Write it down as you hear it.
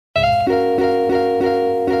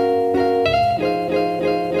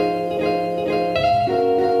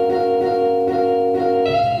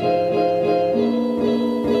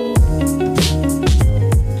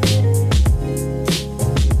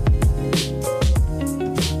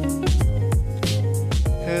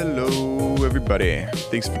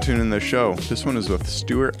Thanks for tuning in to the show. This one is with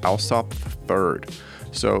Stuart Alsop III.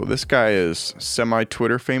 So this guy is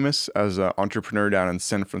semi-Twitter famous as an entrepreneur down in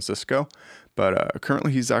San Francisco, but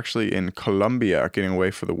currently he's actually in Colombia getting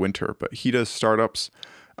away for the winter. But he does startups.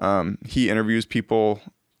 He interviews people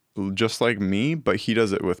just like me, but he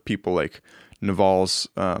does it with people like Naval's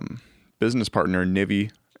business partner,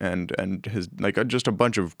 Nivi, and his just a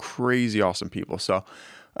bunch of crazy awesome people. So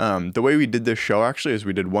the way we did this show actually is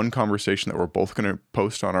we did one conversation that we're both going to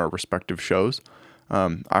post on our respective shows.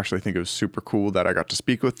 I actually think it was super cool that I got to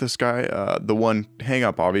speak with this guy. The one hang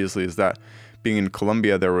up obviously is that being in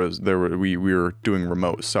Colombia, we were doing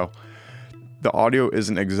remote. So the audio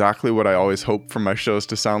isn't exactly what I always hope for my shows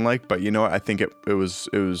to sound like, but you know what? I think it was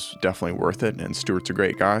definitely worth it. And Stuart's a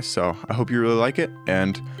great guy. So I hope you really like it.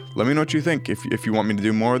 And let me know what you think. If you want me to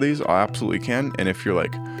do more of these, I absolutely can. And if you're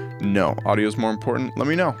like, no, audio is more important, let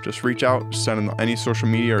me know. Just reach out, send in any social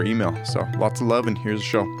media or email. So lots of love, and here's the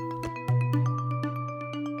show.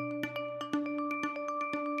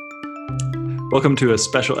 Welcome to a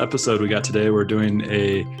special episode we got today. We're doing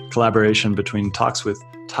a collaboration between Talks with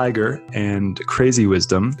Tiger and Crazy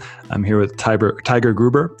Wisdom. I'm here with Tiger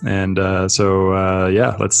Gruber, and let's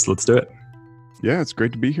do it. Yeah, it's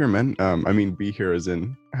great to be here, man. Be here as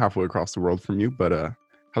in halfway across the world from you, but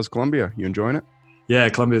how's Colombia? You enjoying it? Yeah,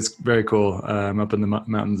 Colombia is very cool. I'm up in the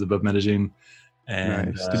mountains above Medellin.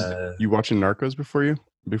 And, nice. Did you watching Narcos before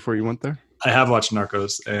you went there? I have watched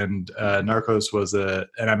Narcos, and Narcos was and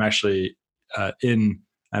I'm actually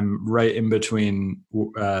I'm right in between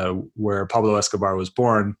where Pablo Escobar was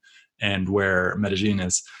born and where Medellin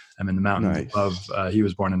is. I'm in the mountains above. He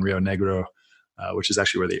was born in Rio Negro, which is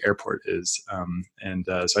actually where the airport is.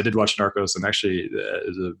 So I did watch Narcos, and actually it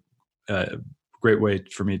was a great way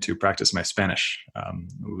for me to practice my Spanish.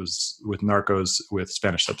 It was with Narcos with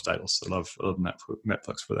Spanish subtitles. I love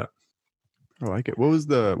Netflix for that. I like it. What was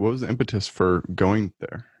the impetus for going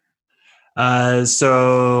there?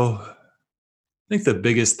 So I think the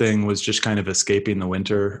biggest thing was just kind of escaping the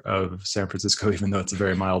winter of San Francisco, even though it's a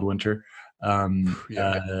very mild winter. I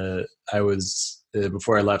was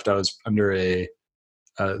before I left, I was under a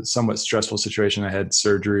somewhat stressful situation. I had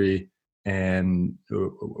surgery, and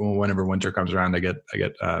whenever winter comes around, I get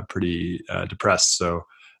pretty depressed. So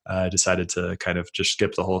I decided to kind of just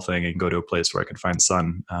skip the whole thing and go to a place where I could find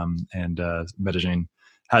sun. And Medellin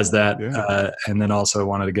has that. Yeah. And then also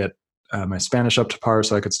wanted to get my Spanish up to par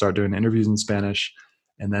so I could start doing interviews in Spanish.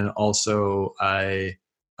 And then also I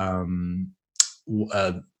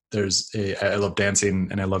love dancing,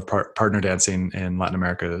 and I love partner dancing in Latin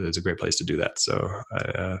America. Is a great place to do that. So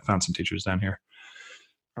I found some teachers down here.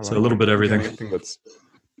 So a little bit of everything. Anything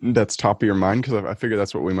that's top of your mind? Because I figure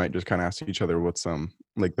that's what we might just kind of ask each other. What's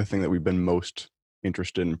like the thing that we've been most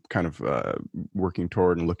interested in kind of working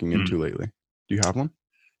toward and looking into lately? Do you have one?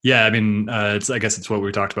 Yeah, I guess it's what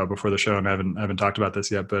we talked about before the show, and I haven't talked about this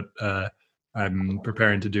yet, but I'm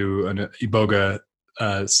preparing to do an Iboga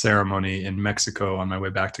ceremony in Mexico on my way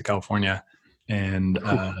back to California. And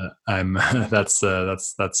I'm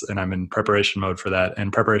in preparation mode for that.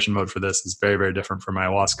 And preparation mode for this is very, very different from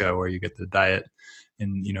ayahuasca, where you get the diet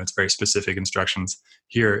and it's very specific instructions.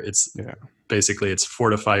 Here, it's basically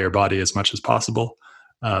fortify your body as much as possible.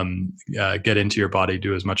 Get into your body,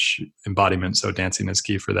 do as much embodiment. So dancing is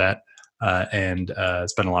key for that. And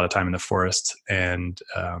spend a lot of time in the forest and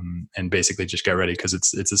basically just get ready, because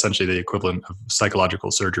it's essentially the equivalent of psychological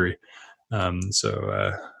surgery. I'm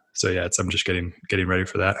just getting ready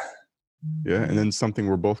for that. Yeah. And then something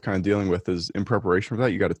we're both kind of dealing with is in preparation for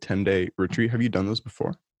that, you got a 10-day retreat. Have you done those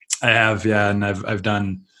before? I have. Yeah. And I've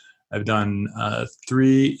done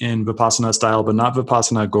 3 in Vipassana style, but not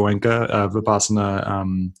Vipassana Goenka,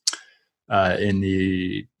 Vipassana in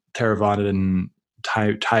the Theravadan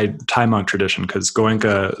Thai monk tradition, because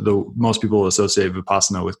Goenka, most people associate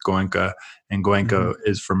Vipassana with Goenka, and Goenka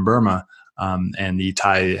is from Burma. And the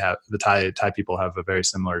Thai people have a very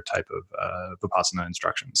similar type of Vipassana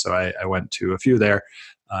instruction. So I went to a few there,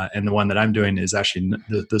 and the one that I'm doing is actually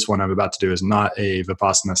this one I'm about to do is not a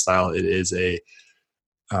Vipassana style. It is a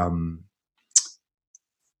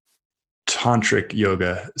tantric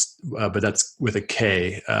yoga, but that's with a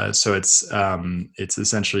K. So it's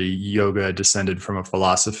essentially yoga descended from a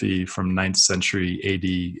philosophy from 9th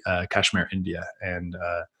century AD, Kashmir, India, and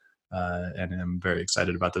and I'm very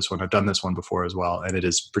excited about this one. I've done this one before as well, and it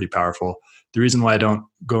is pretty powerful. The reason why I don't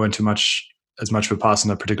go into as much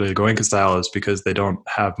Vipassana, particularly the Goenka style, is because they don't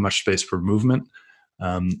have much space for movement.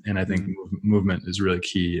 And I think movement is really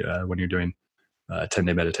key when you're doing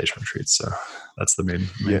 10-day meditation retreats. So that's the main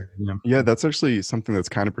yeah, that's actually something that's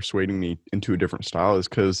kind of persuading me into a different style, is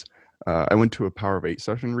because I went to a Power of 8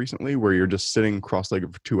 session recently where you're just sitting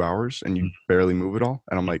cross-legged for 2 hours and you barely move at all.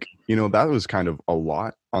 And I'm like, that was kind of a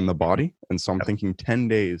lot on the body. And so I'm thinking 10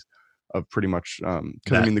 days of pretty much,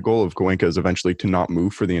 because the goal of Goenka is eventually to not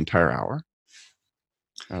move for the entire hour.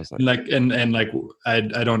 I was like I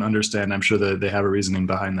don't understand. I'm sure that they have a reasoning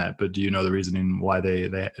behind that, but do you know the reasoning why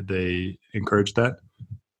they encourage that?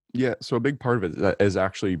 Yeah, so a big part of it is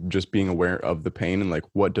actually just being aware of the pain and like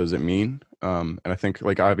what does it mean. And I think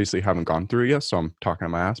like I obviously haven't gone through it yet, so I'm talking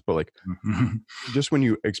on my ass. But like, just when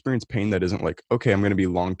you experience pain that isn't like, okay, I'm going to be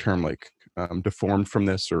long term like deformed from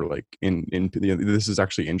this, or like this is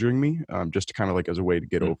actually injuring me. Just to kind of like as a way to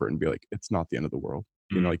get over it and be like, it's not the end of the world.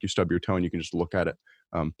 Like you stub your toe and you can just look at it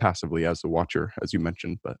passively as a watcher, as you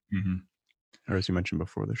mentioned, but or as you mentioned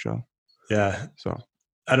before the show. Yeah. So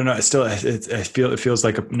I don't know. It feels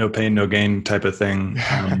like a no pain, no gain type of thing.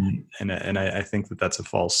 And I think that's a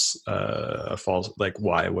false, like,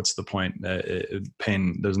 why, what's the point?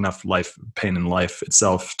 Pain, there's enough pain in life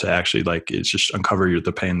itself to actually it's just uncover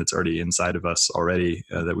the pain that's already inside of us already,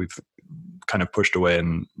 that we've kind of pushed away.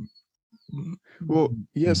 And well,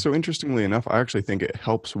 yeah. So interestingly enough, I actually think it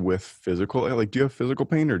helps with physical, like, do you have physical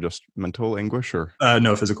pain or just mental anguish or?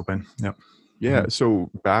 No, physical pain. Yep. Yeah. So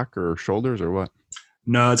back or shoulders or what?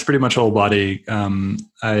 No, it's pretty much whole body. When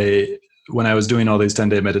I was doing all these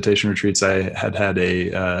 10-day meditation retreats, I had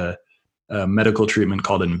a medical treatment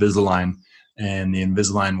called Invisalign, and the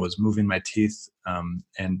Invisalign was moving my teeth.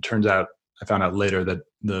 And turns out, I found out later that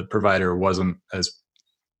the provider wasn't as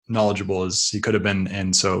knowledgeable as he could have been,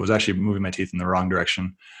 and so it was actually moving my teeth in the wrong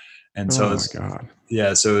direction. And so, so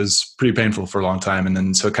it was pretty painful for a long time, and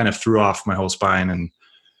then so it kind of threw off my whole spine and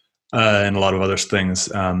a lot of other things.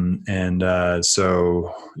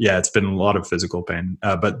 So yeah, it's been a lot of physical pain.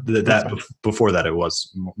 But before that, it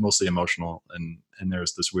was mostly emotional. And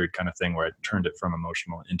there's this weird kind of thing where I turned it from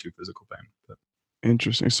emotional into physical pain. But.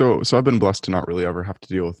 Interesting. So I've been blessed to not really ever have to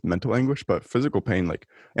deal with mental anguish, but physical pain, like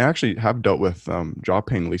I actually have dealt with jaw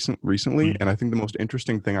pain recently. And I think the most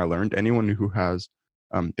interesting thing I learned, anyone who has,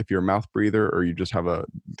 if you're a mouth breather or you just have a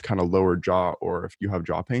kind of lower jaw, or if you have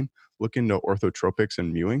jaw pain, look into orthotropics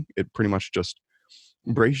and mewing. It pretty much just,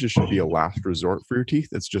 braces should be a last resort for your teeth.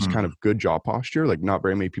 It's just kind of good jaw posture. Like not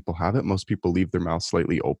very many people have it. Most people leave their mouth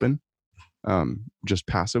slightly open, just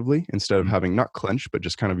passively, instead of having not clenched, but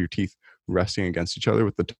just kind of your teeth resting against each other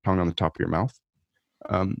with the tongue on the top of your mouth.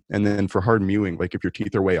 And then for hard mewing, like if your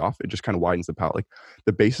teeth are way off, it just kind of widens the palate. Like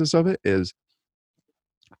the basis of it is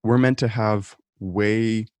we're meant to have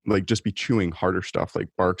just be chewing harder stuff like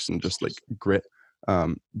barks and just like grit.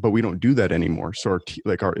 But we don't do that anymore. So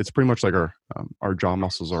it's pretty much like our jaw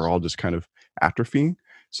muscles are all just kind of atrophying.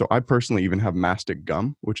 So I personally even have mastic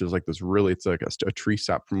gum, which is like this it's like a tree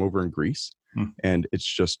sap from over in Greece. And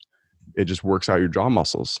it just works out your jaw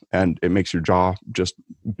muscles and it makes your jaw just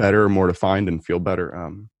better, more defined, and feel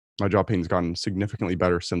better. My jaw pain's gotten significantly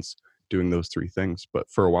better since doing those 3 things. But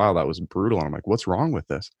for a while that was brutal. And I'm like, what's wrong with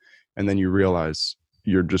this? And then you realize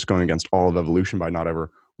you're just going against all of evolution by not ever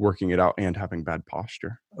working it out and having bad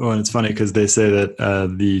posture. Well, and it's funny because they say that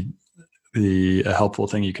the helpful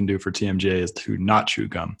thing you can do for TMJ is to not chew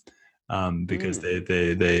gum, because they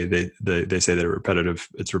say that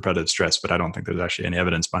it's repetitive stress, but I don't think there's actually any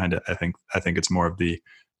evidence behind it. I think it's more of the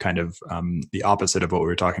kind of the opposite of what we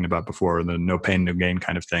were talking about before, the no pain, no gain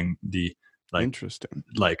kind of thing. Interesting.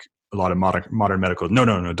 Like a lot of modern medical, no,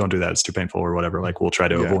 don't do that. It's too painful or whatever. Like we'll try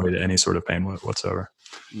to avoid any sort of pain whatsoever.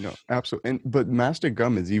 No, absolutely. But mastic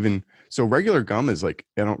gum is so regular gum is like,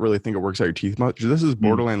 I don't really think it works out your teeth much. This is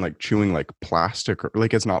borderline like chewing like plastic, or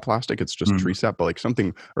like it's not plastic, it's just tree sap, but like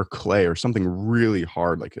something, or clay or something really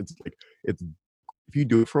hard. Like it's if you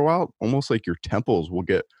do it for a while, almost like your temples will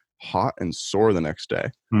get hot and sore the next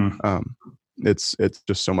day. It's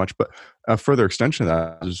just so much. But a further extension of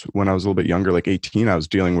that is when I was a little bit younger, like 18, I was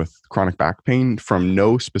dealing with chronic back pain from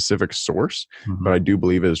no specific source, but I do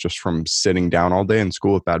believe it was just from sitting down all day in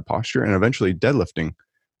school with bad posture, and eventually deadlifting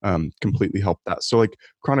completely helped that. So like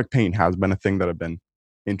chronic pain has been a thing that I've been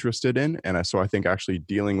interested in. And so I think actually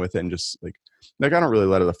dealing with it and just like I don't really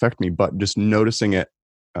let it affect me, but just noticing it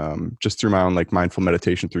just through my own like mindful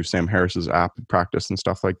meditation through Sam Harris's app practice and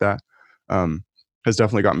stuff like that, has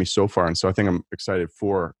definitely got me so far. And so I think I'm excited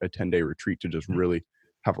for a 10-day retreat to just really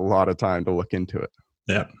have a lot of time to look into it.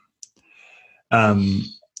 Yeah.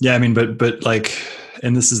 Yeah, I mean, but like,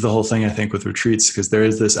 and this is the whole thing I think with retreats, because there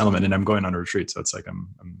is this element, and I'm going on a retreat, so it's like I'm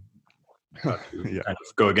about to Yeah. kind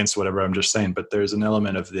of go against whatever I'm just saying, but there's an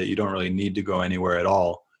element of that you don't really need to go anywhere at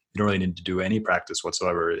all. You don't really need to do any practice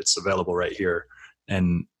whatsoever. It's available right here.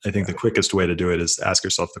 And I think Yeah. the quickest way to do it is ask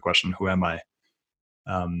yourself the question, who am I?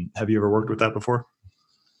 Have you ever worked with that before?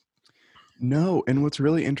 No, and what's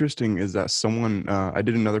really interesting is that someone I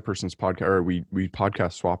did another person's podcast, or we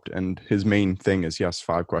podcast swapped, and his main thing is he asks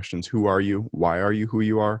 5 questions: who are you, why are you who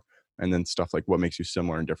you are, and then stuff like what makes you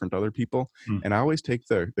similar and different to other people. Mm. And I always take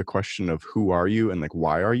the question of who are you and like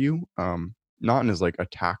why are you, not in as like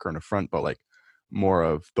attack or an affront, but like more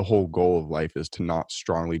of the whole goal of life is to not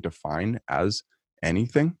strongly define as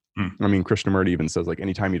anything. Mm. I mean, Krishnamurti even says like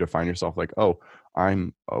anytime you define yourself like, oh,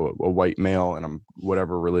 I'm a white male and I'm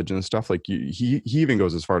whatever religion and stuff, like he even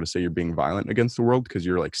goes as far to say you're being violent against the world because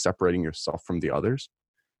you're like separating yourself from the others.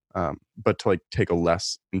 But to like take a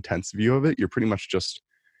less intense view of it, you're pretty much just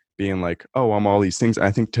being like, oh, I'm all these things. And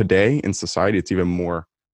I think today in society, it's even more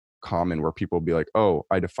common where people will be like, oh,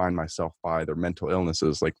 I define myself by their mental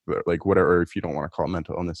illnesses, like whatever, if you don't want to call it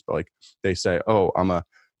mental illness, but like they say, oh,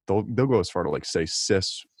 they'll go as far to like say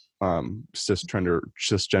cisgender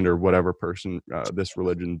whatever person, this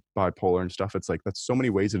religion, bipolar and stuff. It's like that's so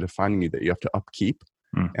many ways of defining you that you have to upkeep,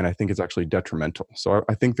 and I think it's actually detrimental. So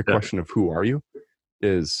I think the Yeah. question of who are you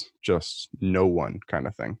is just no one kind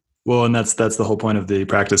of thing. Well, and that's the whole point of the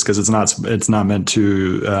practice, because it's not meant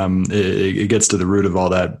to. It gets to the root of all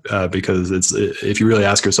that, because if you really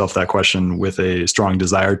ask yourself that question with a strong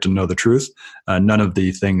desire to know the truth, none of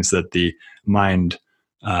the things that the mind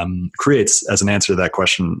creates as an answer to that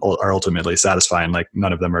question are ultimately satisfying. Like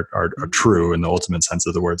none of them are true in the ultimate sense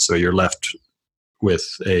of the word. So you're left with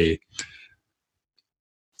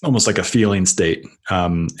almost like a feeling state,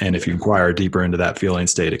 and if you inquire deeper into that feeling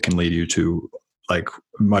state, it can lead you to like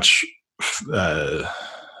much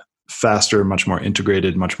faster, much more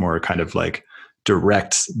integrated, much more kind of like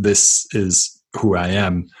direct, this is who I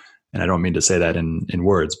am. And I don't mean to say that in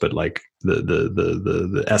words, but like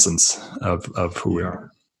the essence of who we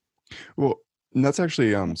are. Well, and that's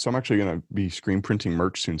actually so I'm actually going to be screen printing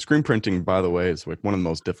merch soon. Screen printing, by the way, is like one of the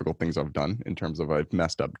most difficult things I've done in terms of I've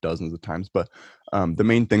messed up dozens of times. But the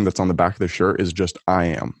main thing that's on the back of the shirt is just I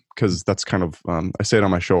am, because that's kind of I say it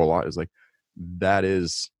on my show a lot, is like that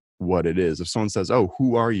is what it is. If someone says, oh,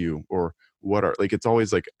 who are you, or what are, like, it's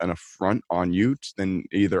always like an affront on you, then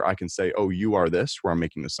either I can say, oh, you are this, where I'm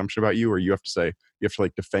making an assumption about you, or you have to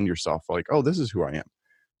like defend yourself like, oh, this is who I am.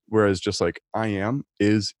 Whereas just like I am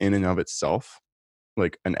is in and of itself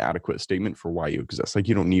like an adequate statement for why you exist. Like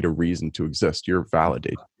you don't need a reason to exist. You're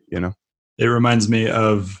validated, you know? It reminds me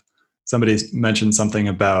of somebody mentioned something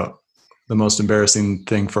about the most embarrassing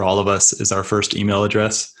thing for all of us is our first email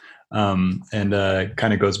address. And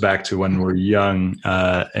kind of goes back to when we're young,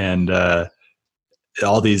 and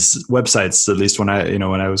all these websites, at least when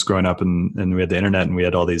I was growing up and we had the internet and we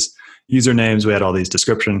had all these usernames, we had all these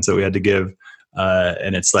descriptions that we had to give.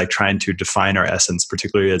 And it's like trying to define our essence,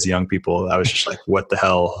 particularly as young people. I was just like, what the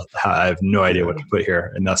hell? I have no idea what to put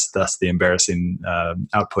here. And that's the embarrassing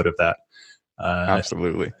output of that.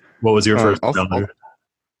 Absolutely. What was your first?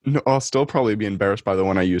 I'll still probably be embarrassed by the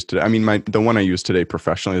one I use today. I mean, the one I use today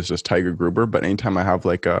professionally is just Tiger Gruber. But anytime I have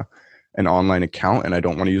like an online account and I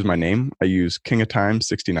don't want to use my name, I use King of Time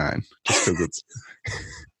 69 just because it's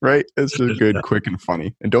right. It's just good, quick, and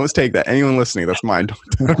funny. And don't take that. Anyone listening, that's mine.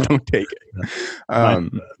 Don't take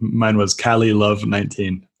it. Mine was Cali Love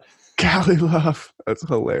 19. Cali Love. That's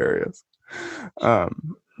hilarious.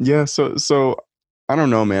 Yeah. So I don't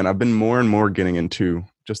know, man. I've been more and more getting into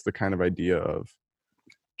just the kind of idea of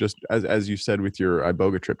just as you said with your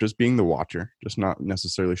Iboga trip, just being the watcher, just not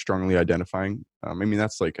necessarily strongly identifying. I mean,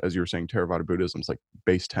 that's like, as you were saying, Theravada Buddhism's like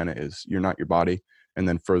base tenet is you're not your body. And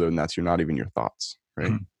then further than that, you're not even your thoughts, right?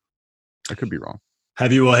 Mm-hmm. I could be wrong.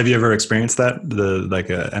 Have you ever experienced that?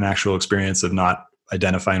 An actual experience of not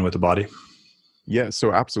identifying with the body? Yeah,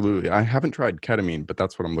 so absolutely. I haven't tried ketamine, but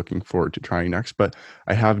that's what I'm looking forward to trying next. But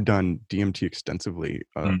I have done DMT extensively,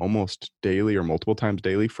 almost daily or multiple times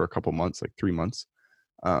daily for a couple months, like 3 months.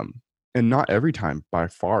 And not every time by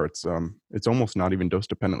far. It's almost not even dose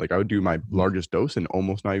dependent. Like I would do my largest dose and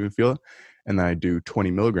almost not even feel it. And then I do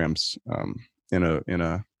 20 milligrams in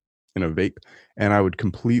a vape, and I would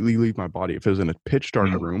completely leave my body. If it was in a pitch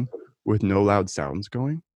dark room with no loud sounds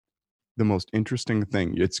going, the most interesting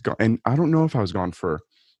thing, it's gone. And I don't know if I was gone for,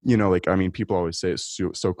 like, I mean, people always say it's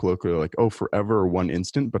so colloquially like, oh, forever or one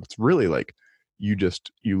instant, but it's really like you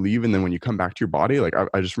leave, and then when you come back to your body, like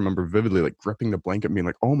I just remember vividly like gripping the blanket and being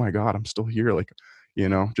like, oh my God, I'm still here. Like,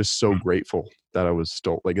 just so grateful that I was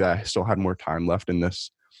still like that. I still had more time left in this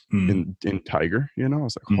in Tiger. You know, I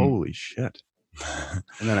was like, holy shit.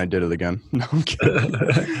 And then I did it again. No, I'm kidding.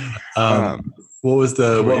 What was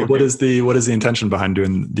what is the intention behind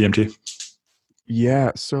doing DMT?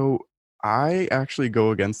 Yeah, so I actually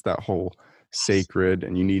go against that whole sacred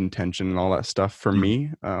and you need intention and all that stuff for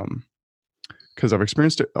me. Because I've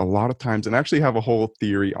experienced it a lot of times and actually have a whole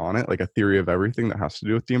theory on it, like a theory of everything that has to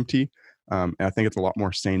do with DMT. And I think it's a lot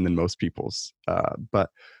more sane than most people's. But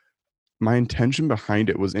my intention behind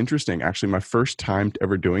it was interesting. Actually, my first time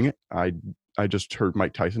ever doing it, I just heard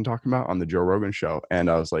Mike Tyson talking about on the Joe Rogan show. And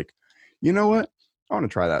I was like, you know what? I want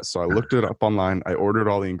to try that. So I looked it up online. I ordered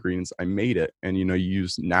all the ingredients. I made it. And, you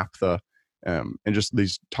use naphtha and just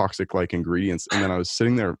these toxic like ingredients. And then I was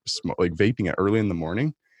sitting there like vaping it early in the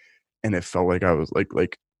morning. And it felt like I was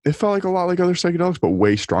like it felt like a lot like other psychedelics, but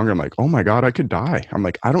way stronger. I'm like, oh my God, I could die. I'm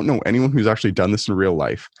like, I don't know anyone who's actually done this in real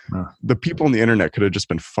life. The people on the internet could have just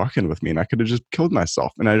been fucking with me and I could have just killed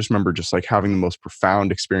myself. And I just remember just like having the most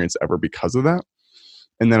profound experience ever because of that.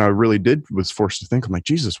 And then I really was forced to think, I'm like,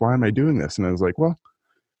 Jesus, why am I doing this? And I was like, well,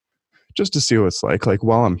 just to see what it's like. Like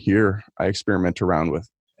while I'm here, I experiment around with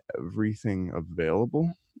everything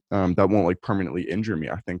available that won't like permanently injure me.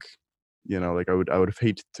 I think, like I would have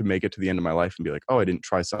hated to make it to the end of my life and be like, oh, I didn't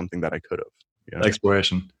try something that I could have.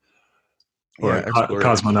 Exploration. Or exploration.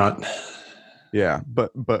 Cosmonaut. Yeah,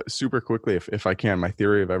 but super quickly, if I can, my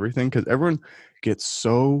theory of everything, because everyone gets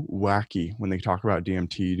so wacky when they talk about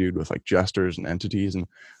DMT, dude, with like jesters and entities and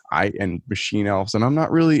machine elves, and I'm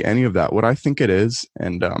not really any of that. What I think it is,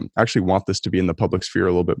 and actually want this to be in the public sphere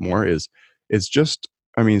a little bit more, is just,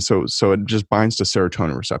 I mean, so it just binds to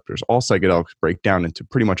serotonin receptors. All psychedelics break down into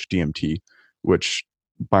pretty much DMT, which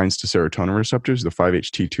binds to serotonin receptors, the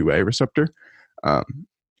 5-HT2A receptor.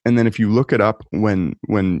 And then if you look it up, when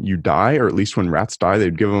you die, or at least when rats die,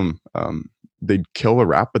 they'd give them, they'd kill a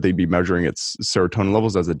rat, but they'd be measuring its serotonin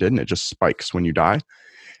levels as it did, and it just spikes when you die.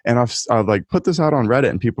 And I've like put this out on Reddit,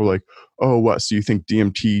 and people are like, oh, what? So you think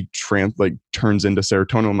DMT turns into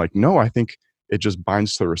serotonin? I'm like, no, I think it just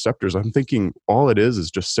binds to the receptors. I'm thinking all it is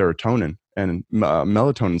just serotonin, and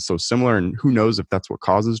melatonin is so similar. And who knows if that's what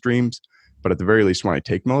causes dreams? But at the very least, when I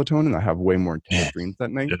take melatonin, I have way more intense dreams that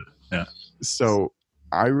night. Yeah. So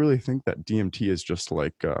I really think that DMT is just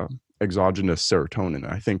like exogenous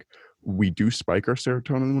serotonin. I think we do spike our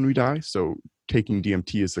serotonin when we die. So taking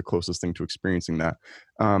DMT is the closest thing to experiencing that.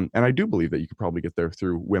 And I do believe that you could probably get there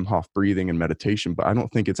through Wim Hof breathing and meditation, but I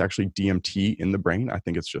don't think it's actually DMT in the brain. I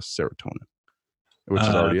think it's just serotonin, which is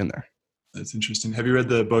already in there. That's interesting. Have you read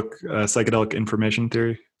the book Psychedelic Information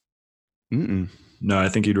Theory? Mm-mm. No, I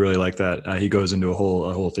think you'd really like that. He goes into a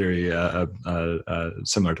whole theory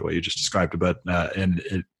similar to what you just described, but and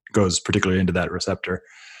it goes particularly into that receptor,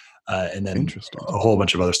 and then a whole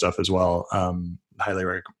bunch of other stuff as well. Highly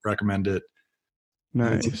recommend it.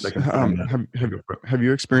 Nice. Have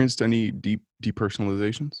you experienced any deep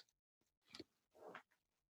depersonalizations?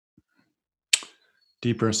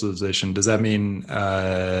 Depersonalization, does that mean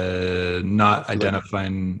not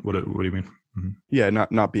identifying? What do you mean? Mm-hmm. Yeah,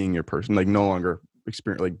 not being your person, like no longer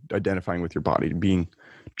like identifying with your body, being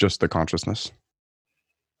just the consciousness.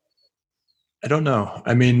 I don't know.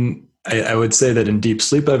 I mean, I would say that in deep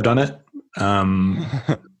sleep I've done it,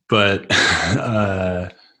 but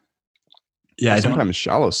yeah, sometimes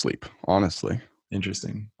shallow sleep, honestly.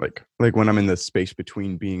 Interesting. Like when I'm in the space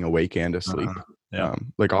between being awake and asleep.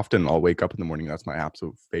 Like often I'll wake up in the morning. That's my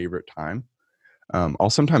absolute favorite time.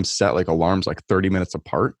 I'll sometimes set like alarms like 30 minutes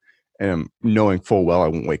apart, and knowing full well I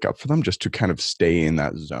won't wake up for them, just to kind of stay in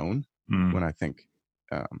that zone. When I think,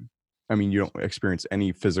 I mean, you don't experience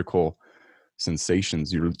any physical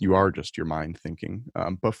sensations. You are just your mind thinking.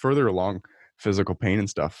 But further along physical pain and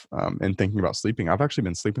stuff, and thinking about sleeping, I've actually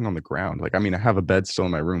been sleeping on the ground. Like, I mean, I have a bed still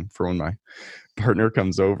in my room for when my partner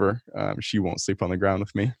comes over. She won't sleep on the ground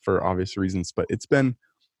with me for obvious reasons, but it's been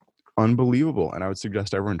unbelievable. And I would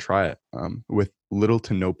suggest everyone try it, with little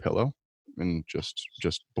to no pillow and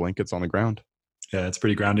just blankets on the ground. Yeah, it's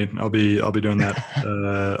pretty grounding. I'll be doing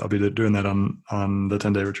that. I'll be doing that on the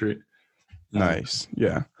 10-day retreat. Nice.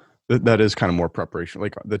 Yeah, that is kind of more preparation.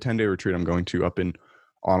 Like the 10-day retreat I'm going to up in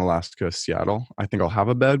Alaska, Seattle, I think I'll have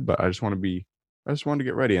a bed, but I just want to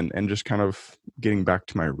get ready and just kind of getting back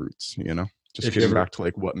to my roots, just getting back to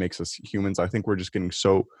like what makes us humans. I think we're just getting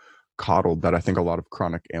so coddled that I think a lot of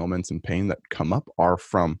chronic ailments and pain that come up are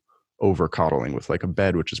from over coddling with like a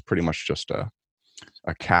bed, which is pretty much just a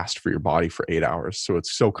cast for your body for 8 hours. So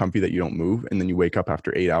it's so comfy that you don't move. And then you wake up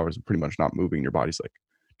after 8 hours of pretty much not moving. Your body's like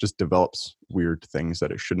just develops weird things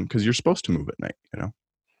that it shouldn't, because you're supposed to move at night,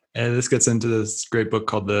 And this gets into this great book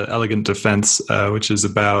called The Elegant Defense, which is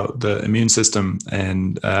about the immune system.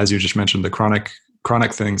 And as you just mentioned, the chronic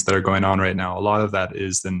chronic things that are going on right now, a lot of that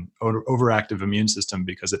is an overactive immune system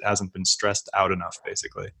because it hasn't been stressed out enough,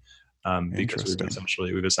 basically. Because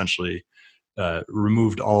we've essentially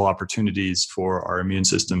removed all opportunities for our immune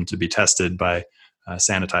system to be tested by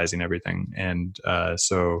sanitizing everything, and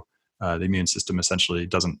so the immune system essentially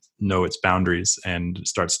doesn't know its boundaries and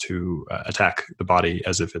starts to attack the body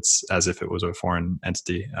as if it was a foreign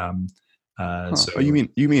entity. So you mean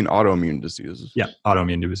autoimmune diseases? Yeah,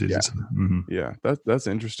 autoimmune diseases. Yeah, mm-hmm. Yeah, that's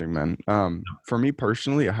interesting, man. For me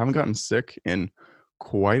personally, I haven't gotten sick in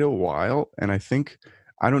quite a while, and I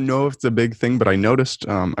don't know if it's a big thing, but I noticed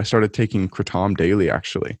I started taking Kratom daily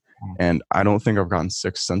actually, and I don't think I've gotten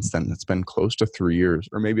sick since then. It's been close to 3 years,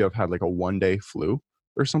 or maybe I've had like a 1-day flu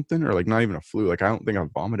or something, or like not even a flu. Like I don't think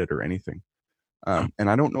I've vomited or anything. And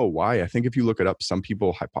I don't know why. I think if you look it up, some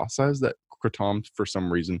people hypothesize that Kratom for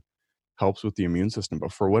some reason helps with the immune system,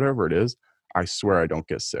 but for whatever it is, I swear I don't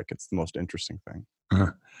get sick. It's the most interesting thing.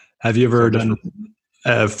 Uh-huh. Have you ever done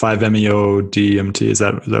 5-MeO DMT? Is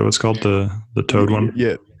that what it's called? The toad one?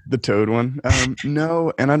 Yeah, the toad one.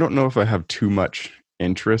 No, and I don't know if I have too much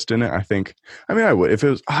interest in it. I would if it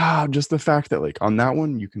was just the fact that like on that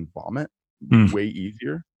one you can vomit way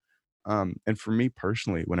easier. And for me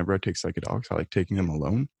personally, whenever I take psychedelics, I like taking them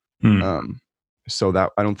alone. So that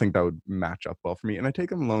I don't think that would match up well for me. And I take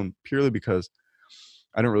them alone purely because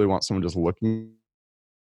I don't really want someone just looking.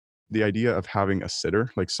 The idea of having a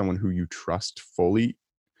sitter, like someone who you trust fully.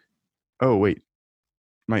 Oh wait,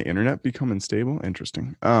 my internet become unstable.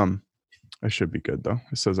 Interesting. I should be good though.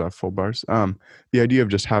 It says I have full bars. The idea of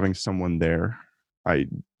just having someone there, I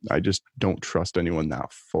just don't trust anyone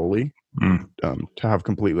that fully. To have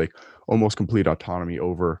almost complete autonomy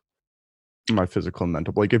over my physical and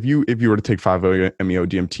mental. Like if you were to take 5-MeO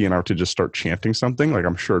DMT and I were to just start chanting something, like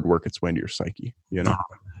I'm sure it'd work its way into your psyche, you know?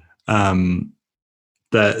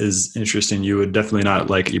 That is interesting. You would definitely not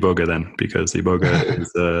like Iboga then, because Iboga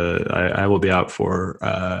is I will be out for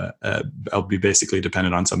I'll be basically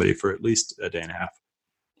dependent on somebody for at least a day and a half.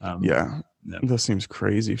 That seems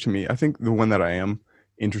crazy to me. I think the one that I am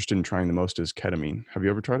interested in trying the most is ketamine. Have you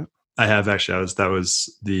ever tried it? I have actually. That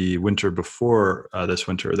was the winter before this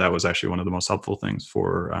winter. That was actually one of the most helpful things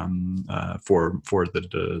for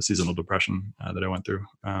the seasonal depression that I went through.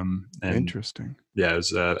 And interesting. Yeah, it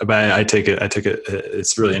was. But I take it.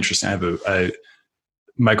 It's really interesting. I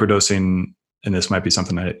microdosing, and this might be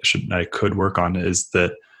something I could work on. Is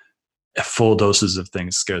that full doses of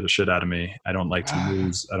things scare the shit out of me. I don't like to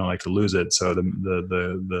lose it. So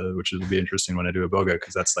the which will be interesting when I do Iboga,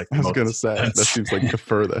 because that's like I was gonna say that seems like the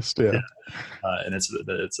furthest. Yeah. And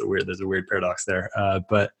there's a weird paradox there.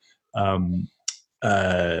 But the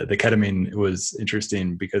ketamine was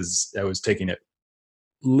interesting because I was taking it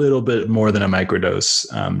a little bit more than a microdose,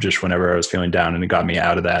 just whenever I was feeling down, and it got me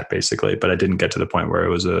out of that basically. But I didn't get to the point where it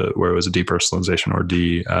was a depersonalization or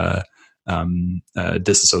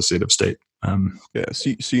disassociative state.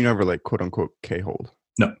 So you never like quote unquote K-hold?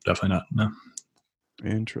 No, definitely not. No.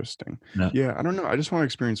 Interesting. No. Yeah, I don't know. I just want to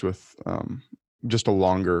experience with just a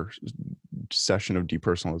longer session of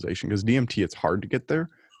depersonalization, because DMT, it's hard to get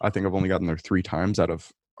there. I think I've only gotten there 3 times out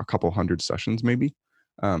of a couple hundred sessions maybe.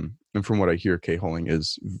 And from what I hear, K-holing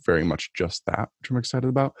is very much just that, which I'm excited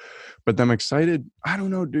about. But I'm excited. I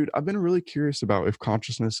don't know, dude. I've been really curious about if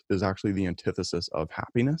consciousness is actually the antithesis of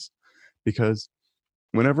happiness, because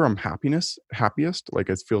whenever I'm happiest, like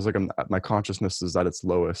it feels like my consciousness is at its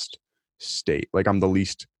lowest state. Like I'm the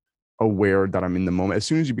least aware that I'm in the moment. As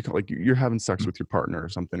soon as you become like you're having sex with your partner or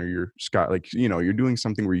something, or you're you're doing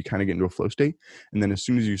something where you kind of get into a flow state, and then as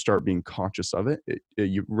soon as you start being conscious of it,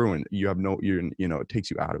 you ruin. You have it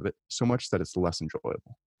takes you out of it so much that it's less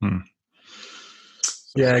enjoyable.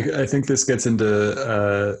 Yeah, I think this gets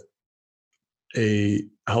into a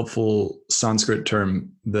helpful Sanskrit term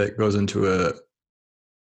that goes into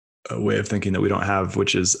a way of thinking that we don't have,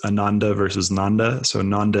 which is ananda versus nanda. So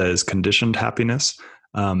nanda is conditioned happiness,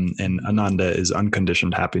 and ananda is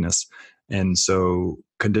unconditioned happiness. And so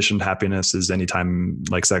conditioned happiness is anytime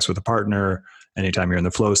like sex with a partner, anytime you're in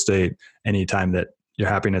the flow state, anytime that your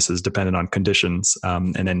happiness is dependent on conditions.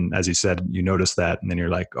 And then, as you said, you notice that, and then you're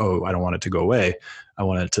like, oh, I don't want it to go away. I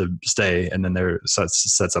want it to stay. And then there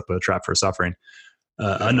sets up a trap for suffering.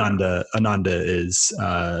 Ananda is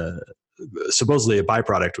supposedly a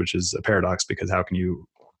byproduct, which is a paradox, because how can you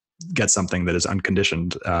get something that is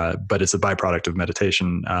unconditioned? But it's a byproduct of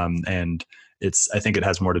meditation. And I think it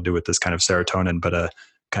has more to do with this kind of serotonin, but a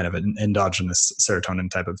kind of an endogenous serotonin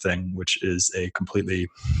type of thing, which is a completely,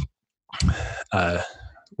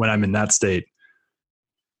 when I'm in that state,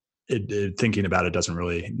 thinking about it doesn't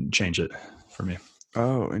really change it for me.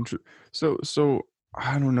 Oh, interesting. So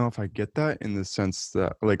I don't know if I get that in the sense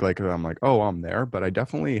that like I'm like, oh, I'm there, but I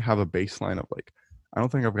definitely have a baseline of like, I don't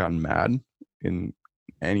think I've gotten mad in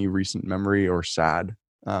any recent memory or sad.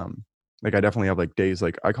 Um, like I definitely have like days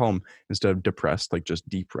like I call them, instead of depressed, like just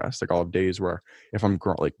depressed. Like I'll have days where if I'm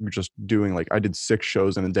like just doing like I did 6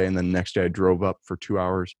 shows in a day, and then the next day I drove up for 2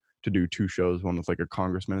 hours to do 2 shows, one with like a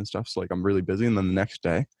congressman and stuff. So like I'm really busy, and then the next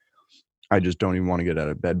day I just don't even want to get out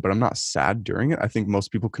of bed, but I'm not sad during it. I think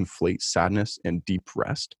most people conflate sadness and deep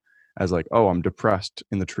rest as like, oh, I'm depressed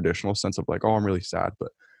in the traditional sense of like, oh, I'm really sad.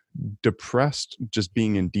 But depressed, just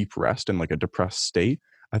being in deep rest and like a depressed state,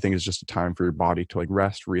 I think is just a time for your body to like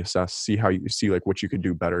rest, reassess, see how you see like what you could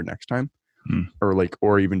do better next time. Hmm. Or like,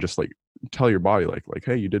 or even just like tell your body like,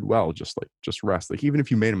 hey, you did well. Just rest. Like even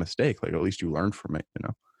if you made a mistake, like at least you learned from it, you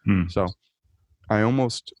know? Hmm. So I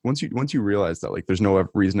almost once you realize that like there's no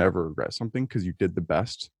reason to ever regret something because you did the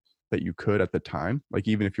best that you could at the time. Like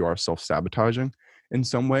even if you are self-sabotaging in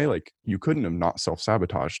some way, like you couldn't have not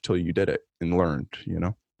self-sabotaged till you did it and learned, you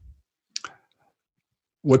know?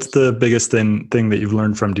 What's the biggest thing that you've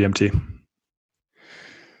learned from DMT?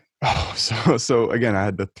 Oh, so again, I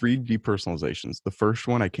had the 3 depersonalizations. The first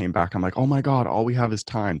one, I came back, I'm like, oh my God, all we have is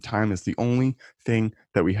time. Time is the only thing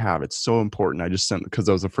that we have. It's so important. I just sent, because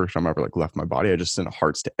that was the first time I ever like left my body. I just sent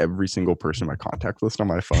hearts to every single person in my contact list on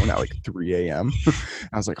my phone at like 3 a.m.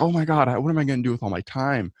 I was like, oh my God, what am I going to do with all my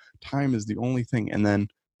time? Time is the only thing. And then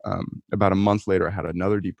about a month later, I had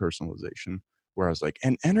another depersonalization where I was like,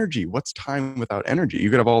 and energy, what's time without energy? You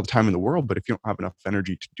could have all the time in the world, but if you don't have enough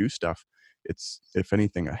energy to do stuff, it's, if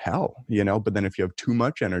anything, a hell, you know? But then if you have too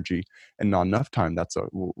much energy and not enough time, that's a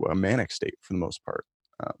manic state for the most part.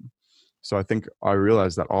 So I think I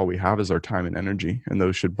realized that all we have is our time and energy, and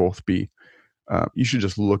those should both be, you should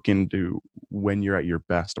just look into when you're at your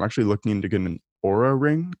best. I'm actually looking into getting an aura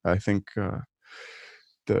ring. I think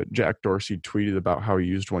the Jack Dorsey tweeted about how he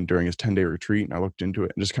used one during his 10-day retreat, and I looked into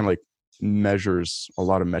it and just kind of like measures a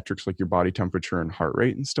lot of metrics like your body temperature and heart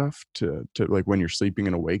rate and stuff to like when you're sleeping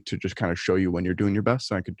and awake, to just kind of show you when you're doing your best.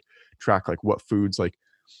 So I could track like what foods, like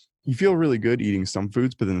you feel really good eating some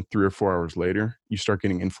foods, but then 3 or 4 hours later you start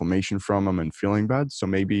getting inflammation from them and feeling bad. So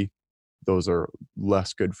maybe those are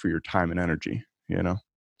less good for your time and energy, you know?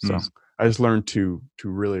 So Mm. I just learned to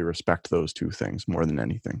really respect those 2 things more than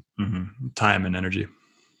anything. Mm-hmm. Time and energy.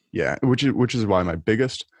 Yeah, which is why my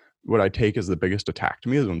biggest, what I take as the biggest attack to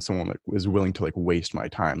me is when someone like is willing to like waste my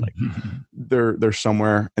time. Like they're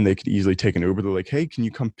somewhere and they could easily take an Uber. They're like, hey, can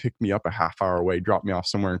you come pick me up a half hour away, drop me off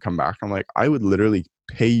somewhere and come back? I'm like, I would literally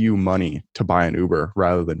pay you money to buy an Uber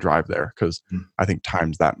rather than drive there, because I think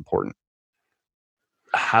time's that important.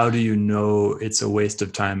 How do you know it's a waste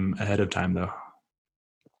of time ahead of time, though?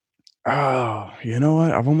 Oh, you know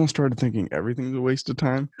what? I've almost started thinking everything's a waste of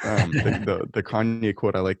time. The Kanye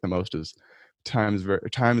quote I like the most is time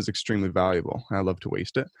is extremely valuable, and I love to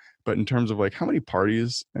waste it. But in terms of like how many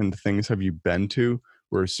parties and things have you been to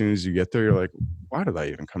where as soon as you get there, you're like, why did I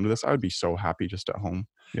even come to this? I would be so happy just at home,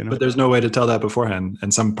 you know? But there's no way to tell that beforehand.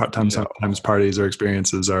 And No. sometimes parties or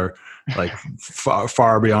experiences are like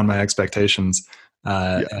far beyond my expectations,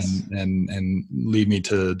 Yes. and lead me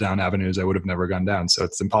to down avenues I would have never gone down. So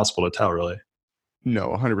it's impossible to tell, really. No,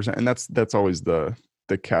 100%. And that's always the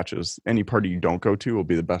catch is any party you don't go to will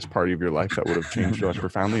be the best party of your life that would have changed your life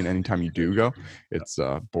profoundly. And anytime you do go, it's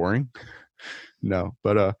boring. No,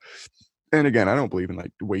 but and again, I don't believe in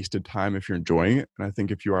like wasted time if you're enjoying it. And I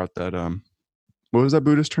think if you are at that what was that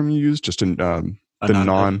Buddhist term you used? Just in the Ananda,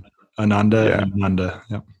 non Ananda, yeah. and Ananda.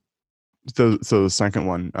 Yep. So the second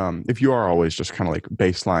one, if you are always just kind of like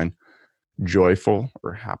baseline joyful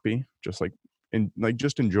or happy, just like in like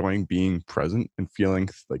just enjoying being present and feeling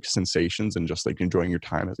like sensations and just like enjoying your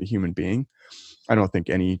time as a human being, I don't think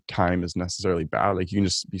any time is necessarily bad. Like you can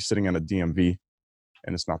just be sitting on a DMV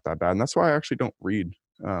and it's not that bad. And that's why I actually don't read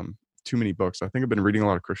too many books. I think I've been reading a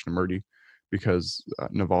lot of Krishnamurti because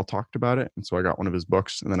Naval talked about it. And so I got one of his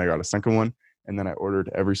books, and then I got a second one, and then I ordered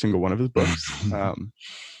every single one of his books.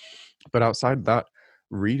 But outside that,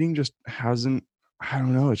 reading just hasn't, I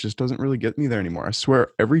don't know, it just doesn't really get me there anymore. I swear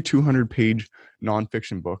every 200-page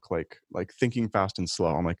nonfiction book, like Thinking Fast and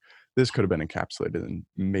Slow, I'm like, this could have been encapsulated in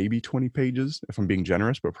maybe 20 pages if I'm being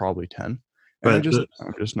generous, but probably 10. And But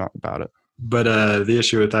I'm just not about it. the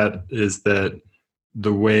issue with that is that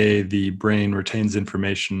the way the brain retains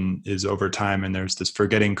information is over time, and there's this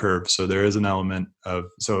forgetting curve. So there is an element of,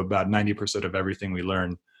 so about 90% of everything we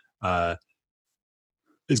learn uh,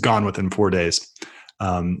 is gone within 4 days.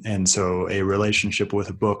 And so a relationship with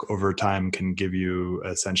a book over time can give you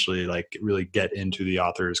essentially like really get into the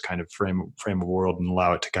author's kind of frame of world and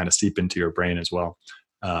allow it to kind of seep into your brain as well.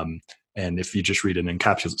 And if you just read an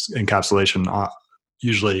encapsulation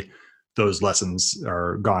usually those lessons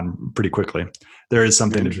are gone pretty quickly. There is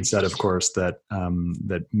something to be said, of course, that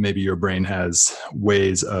that maybe your brain has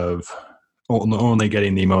ways of only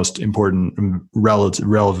getting the most important,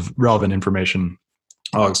 relevant information.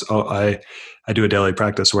 I do a daily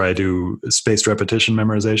practice where I do spaced repetition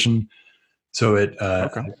memorization. So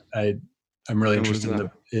Okay. I'm really And what is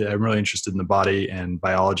interested that? I'm really interested in the body and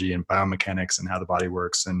biology and biomechanics and how the body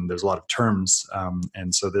works. And there's a lot of terms.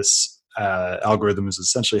 And so this algorithm is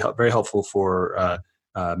essentially very helpful for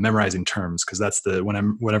memorizing terms, because that's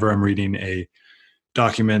whenever I'm reading a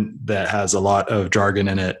document that has a lot of jargon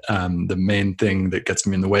in it, the main thing that gets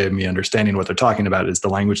me in the way of me understanding what they're talking about is the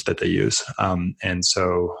language that they use. And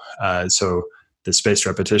so the spaced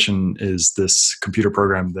repetition is this computer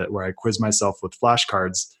program where I quiz myself with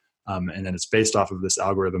flashcards, and then it's based off of this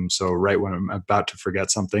algorithm. So right when I'm about to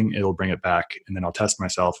forget something, it'll bring it back, and then I'll test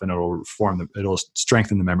myself, and it'll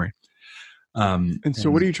strengthen the memory. And so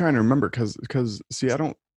what are you trying to remember? Because see, I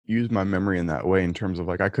don't use my memory in that way in terms of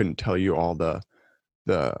like I couldn't tell you all the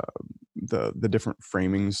different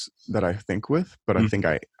framings that I think with, but I think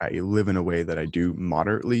I live in a way that I do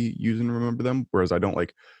moderately use and remember them, whereas I don't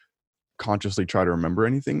like consciously try to remember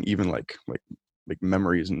anything, even like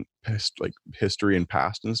memories and like history and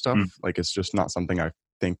past and stuff. Like it's just not something I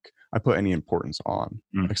think I put any importance on,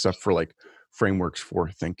 except for like frameworks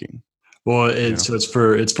for thinking. Well, it's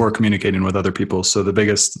for communicating with other people. So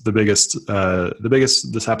this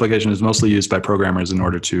application is mostly used by programmers in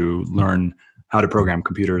order to learn how to program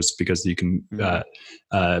computers, because you can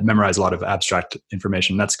memorize a lot of abstract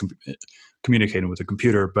information. That's communicating with a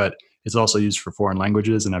computer, but it's also used for foreign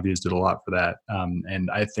languages, and I've used it a lot for that.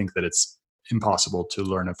 And I think that it's impossible to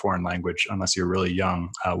learn a foreign language unless you're really young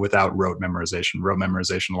without rote memorization. Rote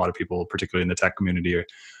memorization, a lot of people, particularly in the tech community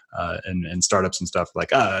and startups and stuff,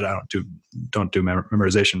 like I don't do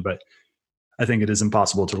memorization, but I think it is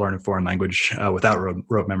impossible to learn a foreign language without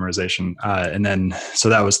rote memorization. And then, so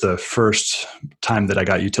that was the first time that I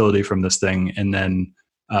got utility from this thing. And then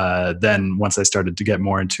once I started to get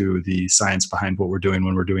more into the science behind what we're doing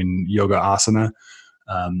when we're doing yoga asana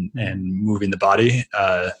and moving the body,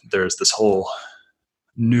 there's this whole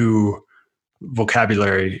new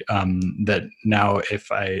vocabulary that now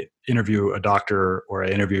if I interview a doctor or I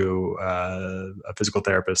interview a physical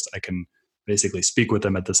therapist, I can basically speak with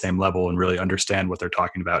them at the same level and really understand what they're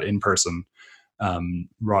talking about in person,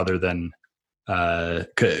 rather than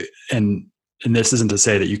and this isn't to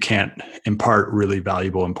say that you can't impart really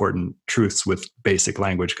valuable, important truths with basic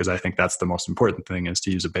language, because I think that's the most important thing, is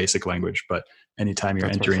to use a basic language. But anytime you're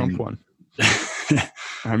entering Trump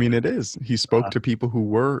I mean, it is. He spoke to people who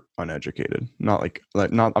were uneducated. Not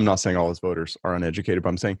I'm not saying all his voters are uneducated, but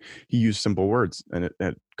I'm saying he used simple words and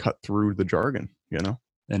it cut through the jargon, you know?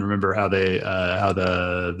 And remember how the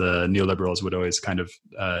neoliberals would always kind of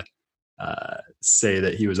say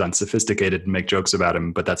that he was unsophisticated and make jokes about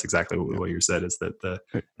him, but that's exactly what you said, is that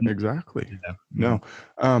exactly. Yeah.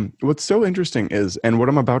 No. What's so interesting is, and what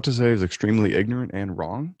I'm about to say is extremely ignorant and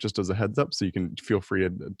wrong, just as a heads up, so you can feel free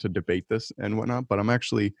to debate this and whatnot, but I'm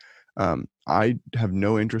actually I have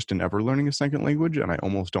no interest in ever learning a second language, and I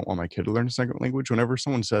almost don't want my kid to learn a second language. Whenever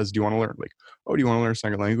someone says, do you want to learn, like, oh, do you want to learn a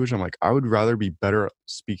second language? I'm like, I would rather be better at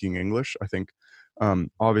speaking English. I think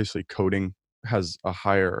obviously coding has a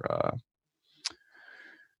higher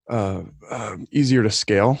easier to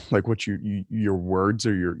scale, like what your words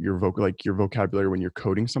or your vocabulary when you're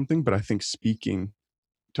coding something. But I think speaking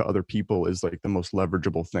to other people is like the most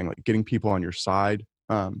leverageable thing, like getting people on your side,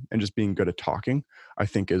 and just being good at talking, I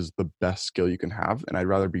think is the best skill you can have. And I'd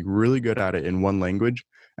rather be really good at it in one language,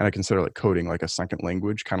 and I consider like coding like a second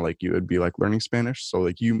language, kind of like you would be like learning Spanish. So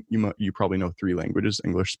like you probably know 3 languages: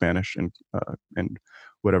 English, Spanish, and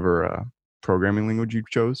whatever programming language you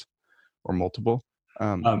chose, or multiple.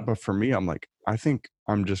 But for me, I'm like, I think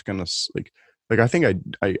I'm just gonna like I think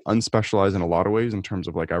I unspecialize in a lot of ways, in terms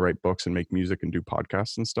of like I write books and make music and do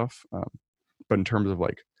podcasts and stuff. But in terms of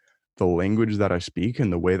like the language that I speak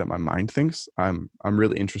and the way that my mind thinks, I'm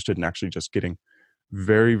really interested in actually just getting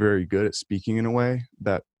very, very good at speaking in a way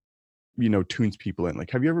that, you know, tunes people in.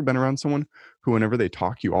 Like, have you ever been around someone who whenever they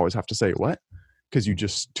talk, you always have to say what? Because you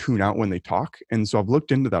just tune out when they talk. And so I've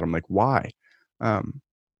looked into that. I'm like, why?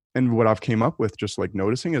 And what I've came up with, just like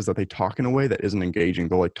noticing, is that they talk in a way that isn't engaging.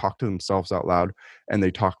 They'll like talk to themselves out loud, and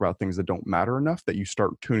they talk about things that don't matter enough that you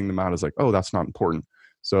start tuning them out as like, oh, that's not important.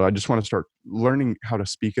 So I just want to start learning how to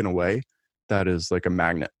speak in a way that is like a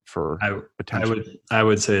magnet for attention. I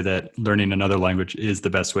would say that learning another language is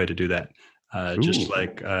the best way to do that. Just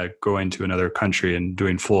like going to another country and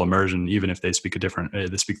doing full immersion, even if they speak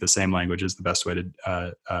they speak the same language, is the best way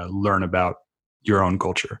to learn about your own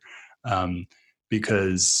culture.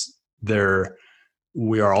 because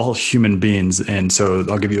we are all human beings. And so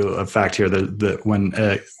I'll give you a fact here that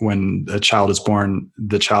when a child is born,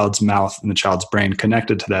 the child's mouth and the child's brain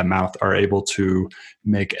connected to that mouth are able to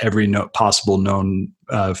make every possible known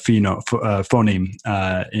phoneme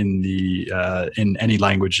in any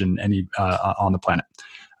language in any on the planet.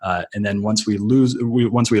 And then once we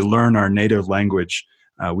learn our native language,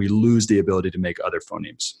 we lose the ability to make other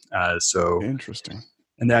phonemes. So interesting.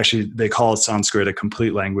 And they call Sanskrit a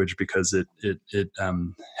complete language because it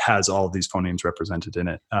has all of these phonemes represented in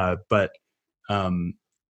it.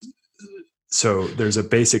 So there's a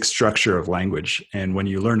basic structure of language, and when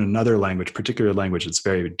you learn another language, particular language, it's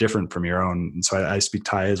very different from your own. And so I speak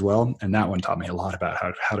Thai as well, and that one taught me a lot about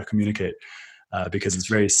how to communicate because it's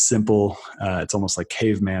very simple. It's almost like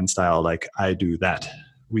caveman style, like I do that,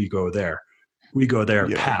 we go there, yeah.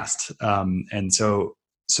 Past, and so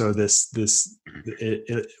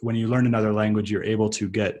when you learn another language, you're able to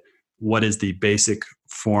get what is the basic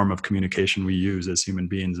form of communication we use as human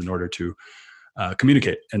beings in order to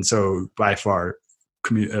communicate. And so by far,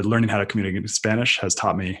 learning how to communicate in Spanish has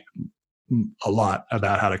taught me a lot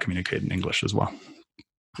about how to communicate in English as well.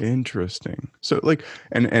 Interesting. So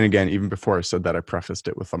and again, even before I said that, I prefaced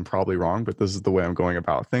it with, I'm probably wrong, but this is the way I'm going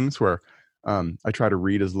about things, where I try to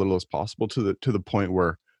read as little as possible to the point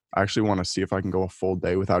where I actually want to see if I can go a full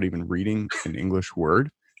day without even reading an English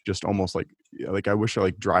word. Just almost like I wish I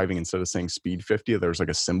driving, instead of saying speed 50, there's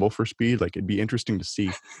a symbol for speed. It'd be interesting to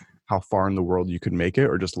see how far in the world you could make it,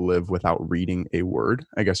 or just live without reading a word.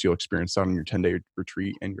 I guess you'll experience that on your 10-day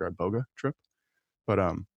retreat and your Iboga trip. But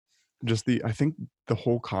I think the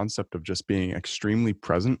whole concept of just being extremely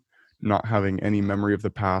present, not having any memory of the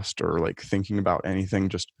past or thinking about anything,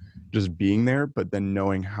 just being there, but then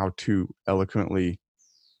knowing how to eloquently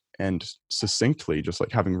and succinctly, just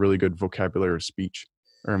having really good vocabulary of speech,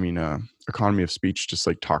 or economy of speech, just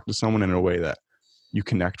talk to someone in a way that you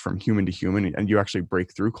connect from human to human, and you actually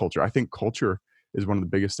break through culture. I think culture is one of the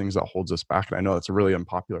biggest things that holds us back. And I know that's a really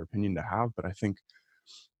unpopular opinion to have, but I think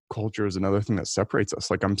culture is another thing that separates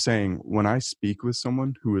us. I'm saying, when I speak with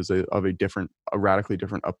someone who is a radically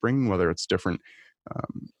different upbringing, whether it's different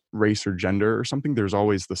race or gender or something, there's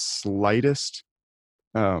always the slightest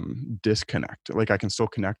disconnect. I can still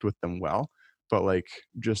connect with them well, but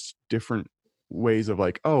just different ways of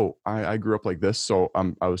I grew up like this, so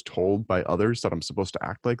I was told by others that I'm supposed to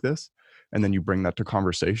act like this, and then you bring that to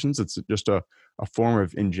conversations. It's just a form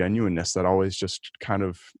of ingenuineness that always just kind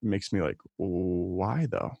of makes me why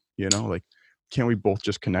though? Can't we both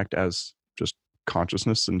just connect as just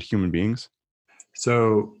consciousness and human beings?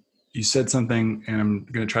 So you said something, and I'm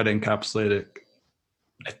going to try to encapsulate it.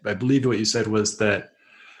 I believe what you said was that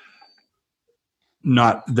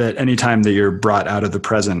not that any time that you're brought out of the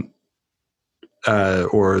present,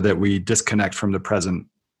 or that we disconnect from the present,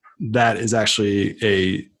 that is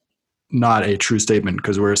actually not a true statement,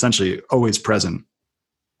 because we're essentially always present.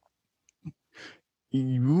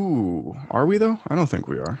 Ooh, are we though? I don't think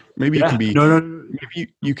we are. Maybe yeah. You can be. No.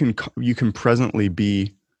 Maybe you can presently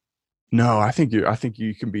be. No, I think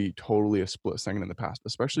you can be totally a split second in the past.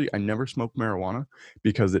 Especially, I never smoked marijuana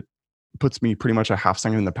because it puts me pretty much a half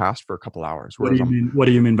second in the past for a couple hours. What do you mean? What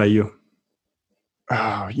do you mean by you?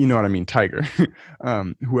 You know what I mean, Tiger.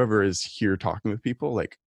 Whoever is here talking with people,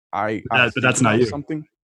 but that's not you. Something.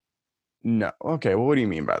 No. Okay. Well, what do you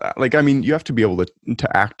mean by that? You have to be able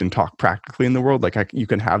to act and talk practically in the world. You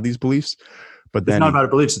can have these beliefs, but then it's not about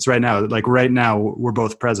beliefs. It's right now. Right now, we're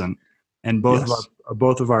both present, and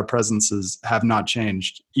both of our presences have not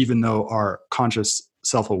changed, even though our conscious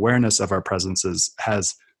self-awareness of our presences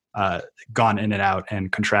has gone in and out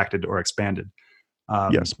and contracted or expanded.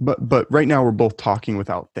 Yes, but right now we're both talking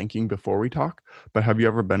without thinking before we talk. But have you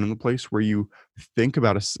ever been in the place where you think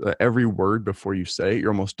about every word before you say it?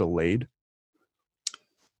 You're almost delayed.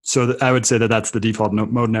 So I would say that's the default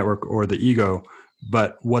mode network or the ego.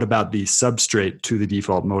 But what about the substrate to the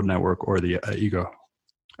default mode network or the ego?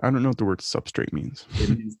 I don't know what the word substrate means.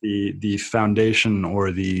 It means the foundation,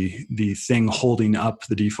 or the thing holding up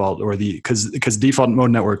the default, or because default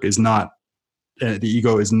mode network is not the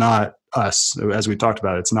ego, is not us, as we talked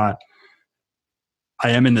about. It's not I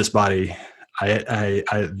am in this body,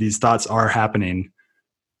 I these thoughts are happening,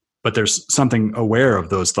 but there's something aware of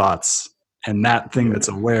those thoughts, and that thing that's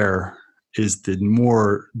aware is the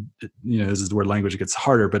more, this is where language gets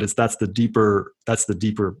harder, but that's the deeper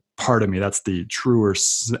part of me. That's the truer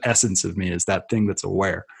essence of me, is that thing that's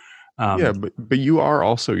aware. But you are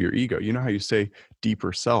also your ego. You know how you say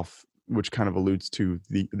deeper self, which kind of alludes to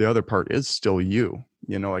the other part is still you.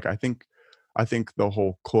 I think I think the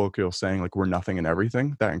whole colloquial saying like we're nothing and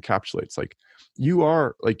everything, that encapsulates like you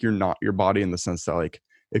are like you're not your body in the sense that like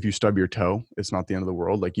if you stub your toe, it's not the end of the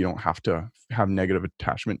world. Like you don't have to have negative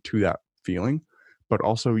attachment to that feeling, but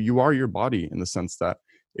also you are your body in the sense that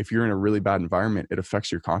if you're in a really bad environment, it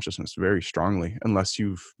affects your consciousness very strongly unless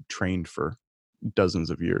you've trained for dozens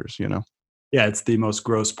of years, you know? Yeah, it's the most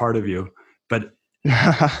gross part of you. But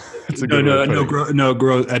That's a no, good way no, of no, putting it. no,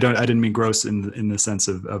 gross. I didn't mean gross in the sense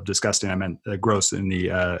of disgusting. I meant gross in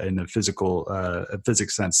the physical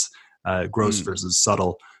physics sense. Gross Mm. versus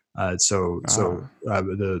subtle. Ah,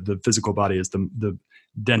 The physical body is the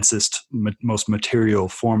densest, most material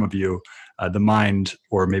form of you. The mind,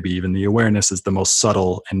 or maybe even the awareness, is the most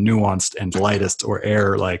subtle and nuanced and lightest, or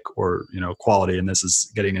air like, or quality. And this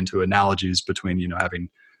is getting into analogies between having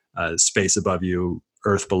space above you,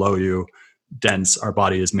 earth below you, dense. Our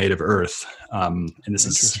body is made of earth, and this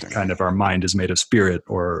is interesting. kind of, our mind is made of spirit,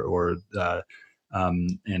 and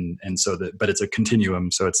so that, but it's a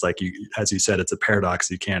continuum. So it's like, as you said, it's a paradox.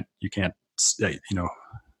 You can't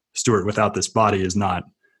Stuart, without this body is not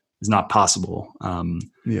possible.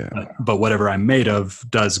 Yeah. But whatever I'm made of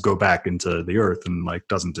does go back into the earth and like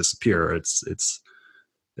doesn't disappear. It's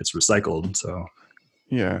recycled. So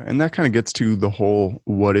Yeah. And that kind of gets to the whole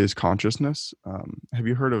what is consciousness? Have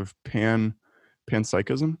you heard of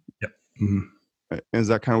panpsychism? yep. Mm-hmm. Is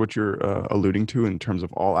that kind of what you're alluding to in terms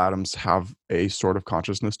of all atoms have a sort of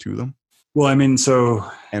consciousness to them? Well, I mean, so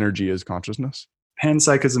Energy is consciousness.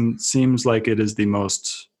 panpsychism seems like it is the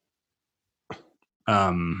most.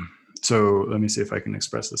 So let me see if I can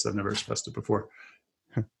express this. I've never expressed it before.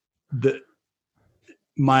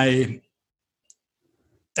 My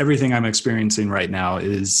everything I'm experiencing right now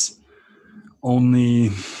is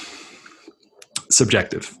only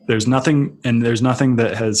subjective. There's nothing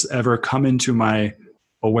that has ever come into my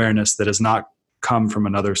awareness that has not come from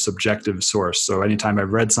another subjective source. So anytime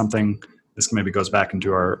I've read something, this maybe goes back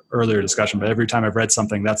into our earlier discussion, but every time I've read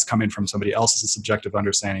something, that's coming from somebody else's subjective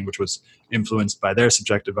understanding, which was influenced by their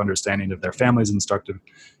subjective understanding of their family's instructive,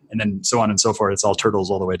 and then so on and so forth. It's all turtles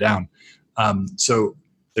all the way down. So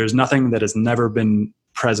there's nothing that has never been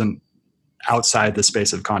present outside the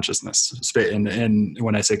space of consciousness. And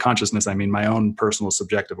when I say consciousness, I mean my own personal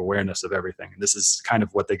subjective awareness of everything. And this is kind of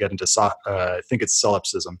what they get into, I think it's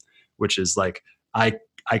solipsism, which is like, I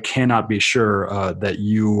cannot be sure that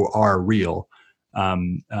you are real,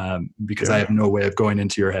 because I have no way of going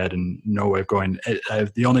into your head and no way of going.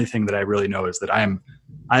 The only thing that I really know is that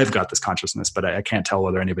I've got this consciousness, but I can't tell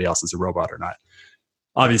whether anybody else is a robot or not.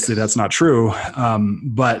 Obviously, that's not true,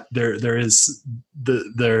 but there is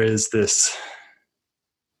this.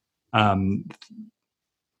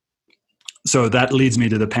 So that leads me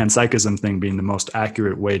to the panpsychism thing being the most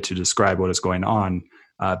accurate way to describe what is going on,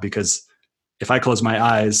 because if I close my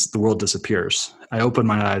eyes, the world disappears. I open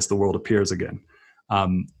my eyes, the world appears again.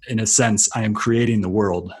 In a sense, I am creating the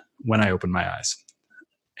world when I open my eyes,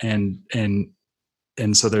 and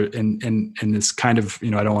so there, and this kind of,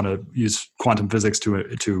 I don't want to use quantum physics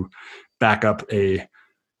to back up a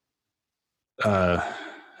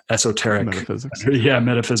esoteric,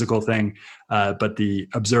 metaphysical thing, but the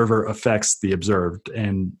observer affects the observed,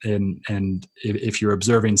 and if you're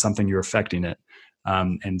observing something, you're affecting it,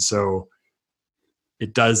 and so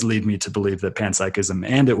it does lead me to believe that panpsychism,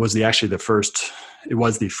 and it was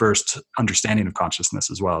the first understanding of consciousness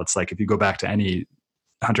as well. It's like if you go back to any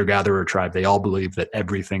hunter-gatherer tribe, they all believe that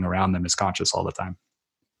everything around them is conscious all the time.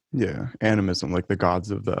 Yeah, animism, like the gods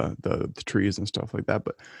of the trees and stuff like that.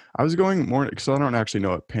 But I was going more because I don't actually know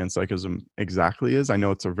what panpsychism exactly is. I know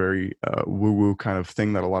it's a very woo-woo kind of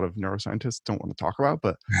thing that a lot of neuroscientists don't want to talk about,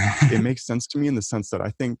 but it makes sense to me in the sense that I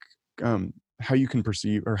think how you can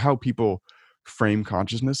perceive or how people frame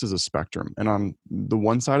consciousness is a spectrum. And on the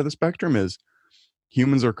one side of the spectrum is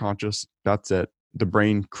humans are conscious. That's it. The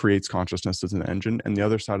brain creates consciousness as an engine. And the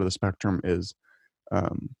other side of the spectrum is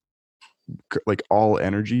like all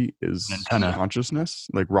energy is consciousness,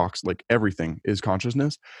 like rocks, like everything is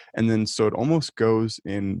consciousness. And then so it almost goes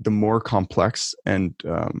in the more complex and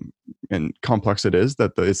complex it is,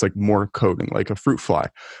 that it's like more coding. Like a fruit fly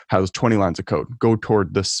has 20 lines of code. Go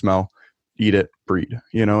toward this smell, eat it, breed,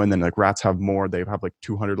 and then like rats have more. They have like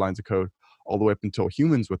 200 lines of code, all the way up until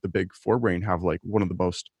humans with the big forebrain have like one of the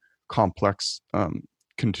most complex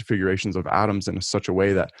configurations of atoms in such a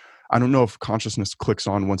way that I don't know if consciousness clicks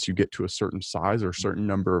on once you get to a certain size or a certain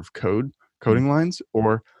number of coding lines.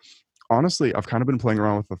 Or honestly, I've kind of been playing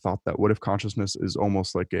around with the thought that what if consciousness is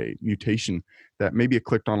almost like a mutation that maybe it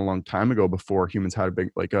clicked on a long time ago before humans had a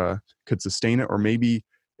big could sustain it, or maybe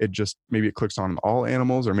it just, maybe it clicks on all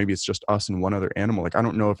animals, or maybe it's just us and one other animal. Like, I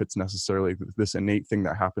don't know if it's necessarily this innate thing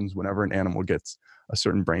that happens whenever an animal gets a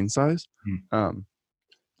certain brain size. Mm.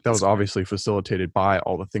 That was obviously facilitated by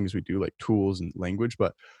all the things we do, like tools and language,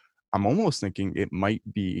 but I'm almost thinking it might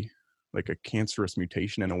be like a cancerous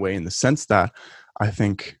mutation in a way, in the sense that I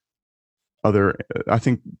think I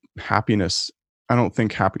think happiness, I don't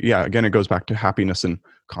think again, it goes back to happiness and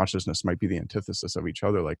consciousness might be the antithesis of each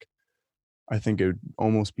other. Like, I think it would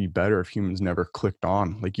almost be better if humans never clicked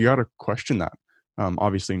on. Like, you got to question that,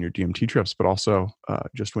 obviously in your DMT trips, but also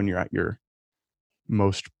just when you're at your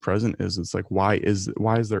most present, it's like, why is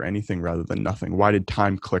there anything rather than nothing? Why did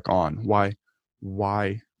time click on? Why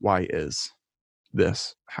is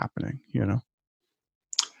this happening?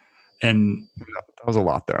 And That was a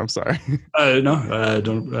lot there. I'm sorry. no,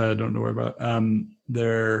 don't worry about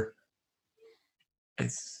there. I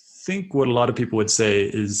think what a lot of people would say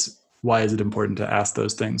is, why is it important to ask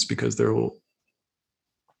those things? Because there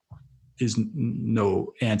is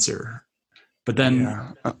no answer. But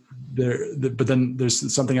then but then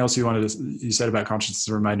there's something else you said about consciousness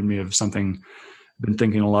that reminded me of something I've been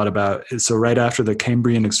thinking a lot about. So right after the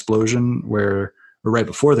Cambrian explosion, or right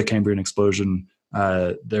before the Cambrian explosion,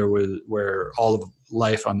 there was, where all of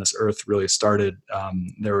life on this earth really started.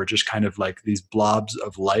 There were just kind of like these blobs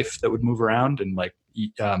of life that would move around and like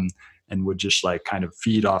eat, and would just like kind of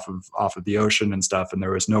feed off of the ocean and stuff. And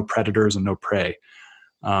there was no predators and no prey.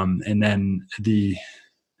 And then the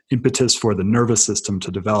impetus for the nervous system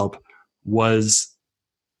to develop was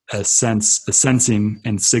a sensing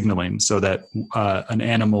and signaling, so that an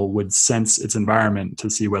animal would sense its environment to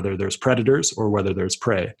see whether there's predators or whether there's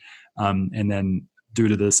prey. And then due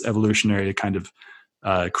to this evolutionary kind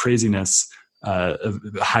of craziness,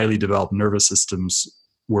 highly developed nervous systems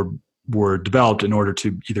were developed in order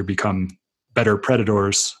to either become better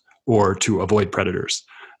predators or to avoid predators,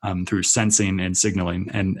 through sensing and signaling.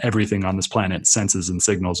 And everything on this planet senses and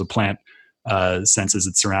signals. A plant senses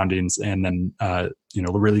its surroundings, and then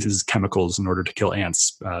releases chemicals in order to kill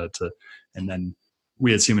ants. And then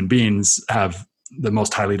we as human beings have the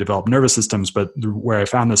most highly developed nervous systems. But where I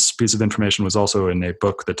found this piece of information was also in a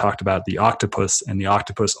book that talked about the octopus, and the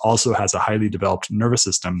octopus also has a highly developed nervous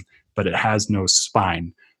system, but it has no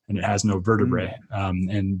spine and it has no vertebrae.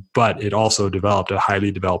 But it also developed a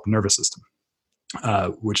highly developed nervous system,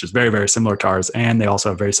 which is very, very similar to ours, and they also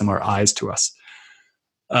have very similar eyes to us.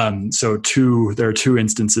 So there are two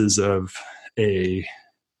instances of a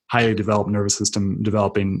highly developed nervous system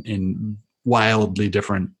developing in wildly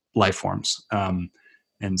different life forms.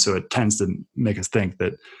 And so it tends to make us think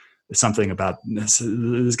that something about this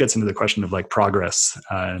gets into the question of like progress.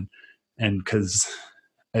 And because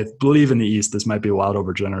I believe in the East, this might be a wild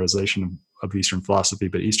overgeneralization of Eastern philosophy,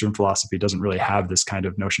 but Eastern philosophy doesn't really have this kind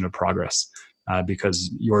of notion of progress. Because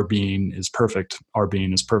your being is perfect, our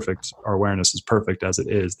being is perfect, our awareness is perfect as it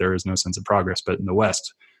is. There is no sense of progress. But in the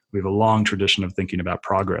West, we have a long tradition of thinking about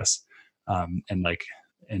progress, and like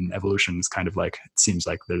in evolution, is kind of like, it seems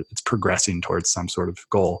like that it's progressing towards some sort of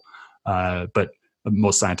goal. But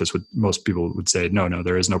most people would say, no,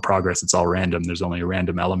 there is no progress. It's all random. There's only a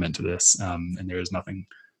random element to this, and there is nothing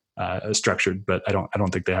structured. But I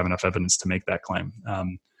don't think they have enough evidence to make that claim.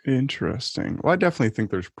 Interesting. Well, I definitely think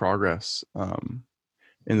there's progress,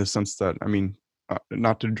 in the sense that, I mean,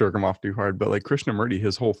 not to jerk him off too hard, but like Krishnamurti,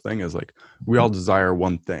 his whole thing is like, we all desire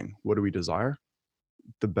one thing. What do we desire?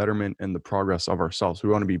 The betterment and the progress of ourselves. We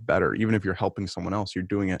want to be better. Even if you're helping someone else, you're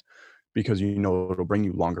doing it because you know it'll bring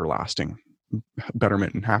you longer lasting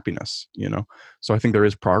betterment and happiness, So I think there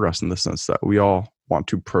is progress in the sense that we all want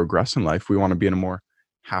to progress in life. We want to be in a more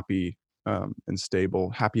happy, and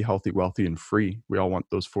stable, happy, healthy, wealthy, and free. We all want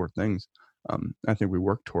those four things. I think we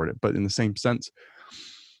work toward it. But in the same sense,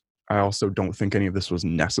 I also don't think any of this was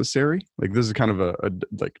necessary. Like, this is kind of a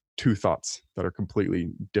like two thoughts that are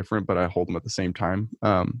completely different, but I hold them at the same time.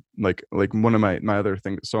 Like one of my other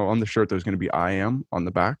things. So on the shirt, there's going to be "I am" on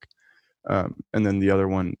the back. And then the other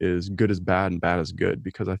one is "Good is bad and bad is good,"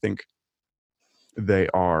 because I think they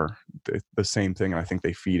are the same thing. And I think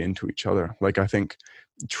they feed into each other. Like, I think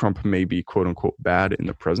Trump may be quote unquote bad in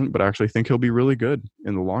the present, but I actually think he'll be really good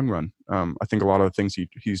in the long run. I think a lot of the things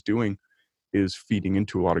he's doing is feeding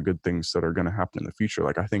into a lot of good things that are going to happen in the future.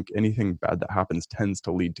 Like, I think anything bad that happens tends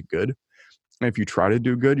to lead to good. And if you try to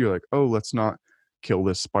do good, you're like, oh, let's not kill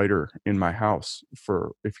this spider in my house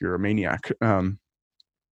if you're a maniac.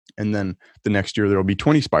 And then the next year there'll be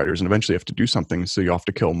 20 spiders, and eventually you have to do something. So you have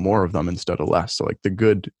to kill more of them instead of less. So like the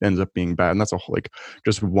good ends up being bad. And that's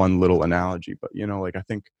just one little analogy. But like, I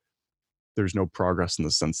think there's no progress in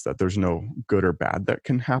the sense that there's no good or bad that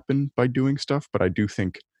can happen by doing stuff. But I do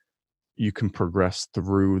think you can progress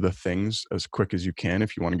through the things as quick as you can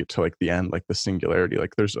if you want to get to like the end, like the singularity.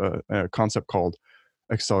 Like there's a concept called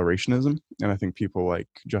accelerationism, and I think people like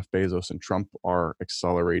Jeff Bezos and Trump are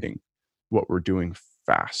accelerating what we're doing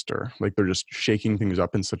faster. Like they're just shaking things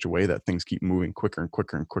up in such a way that things keep moving quicker and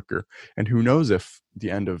quicker and quicker. And who knows if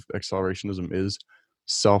the end of accelerationism is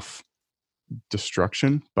self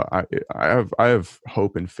destruction, but I have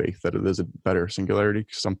hope and faith that it is a better singularity.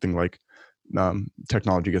 Something like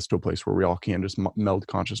technology gets to a place where we all can just meld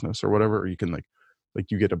consciousness or whatever, or you can like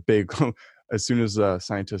you get a big as soon as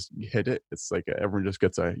scientists hit it, it's like everyone just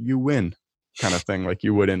gets a you win kind of thing, like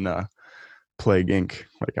you would in Plague Inc.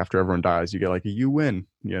 Like after everyone dies, you get like a you win,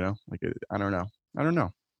 like I don't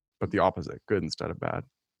know, but the opposite, good instead of bad.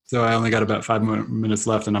 So I only got about 5 minutes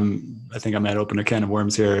left, and I think I might open a can of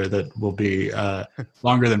worms here that will be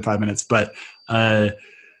longer than 5 minutes. But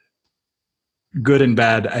good and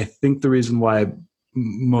bad. I think the reason why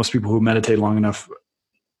most people who meditate long enough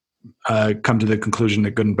come to the conclusion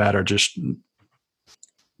that good and bad are just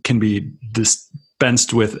can be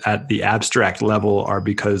dispensed with at the abstract level are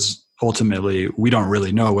because ultimately we don't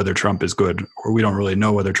really know whether Trump is good or we don't really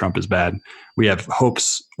know whether Trump is bad. We have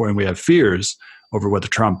hopes or we have fears over whether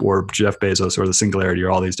Trump or Jeff Bezos or the singularity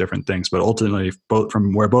or all these different things. But ultimately,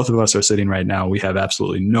 from where both of us are sitting right now, we have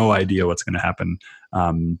absolutely no idea what's going to happen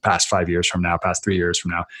past 5 years from now, past 3 years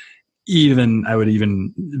from now. I would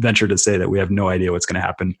even venture to say that we have no idea what's going to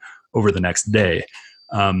happen over the next day.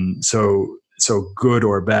 So good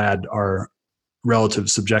or bad are relative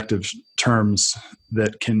subjective terms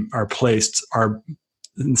that are placed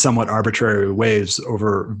in somewhat arbitrary ways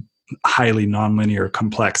over highly nonlinear,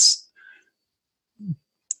 complex,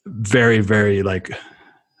 very, very like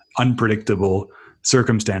unpredictable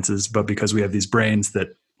circumstances. But because we have these brains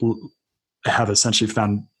that have essentially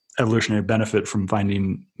found evolutionary benefit from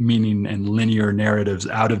finding meaning and linear narratives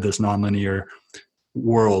out of this nonlinear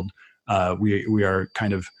world, we are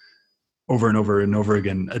kind of over and over and over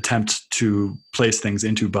again attempt to place things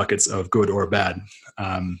into buckets of good or bad.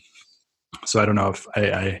 So I don't know if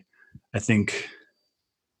I think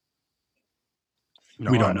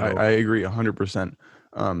we don't know. I agree 100%.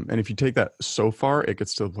 And if you take that so far, it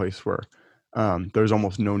gets to the place where there's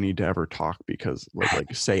almost no need to ever talk because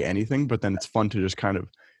like say anything, but then it's fun to just kind of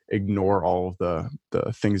ignore all of the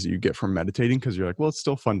things that you get from meditating because you're like, well, it's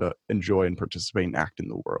still fun to enjoy and participate and act in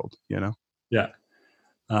the world, Yeah.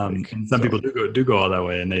 And some people do go all that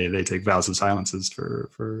way, and they take vows of silences for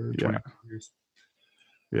 20 years.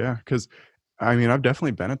 Yeah, because I mean, I've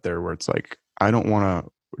definitely been at there where it's like I don't want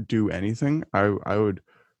to do anything. I would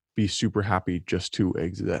be super happy just to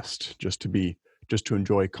exist, just to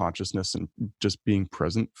enjoy consciousness and just being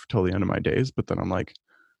present till the end of my days. But then I'm like,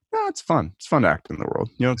 no, it's fun. It's fun to act in the world.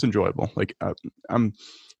 It's enjoyable. Like I'm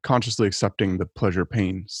consciously accepting the pleasure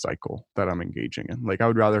pain cycle that I'm engaging in. Like I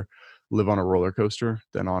would rather live on a roller coaster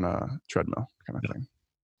than on a treadmill kind of thing.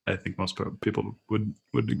 I think most people would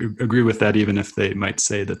agree with that, even if they might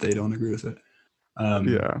say that they don't agree with it.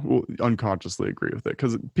 Well, unconsciously agree with it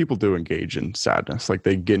because people do engage in sadness. Like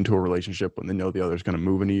they get into a relationship when they know the other's going to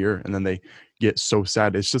move in a year, and then they get so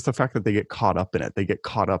sad. It's just the fact that they get caught up in it. They get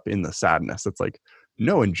caught up in the sadness. It's like,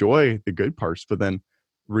 no, enjoy the good parts, but then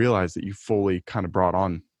realize that you fully kind of brought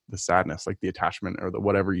on the sadness, like the attachment or the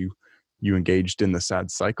whatever you engaged in the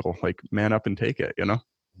sad cycle. Like man up and take it,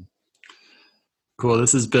 Cool.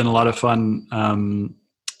 This has been a lot of fun.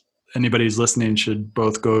 Anybody who's listening should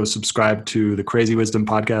both go subscribe to the Crazy Wisdom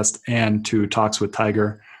podcast and to Talks with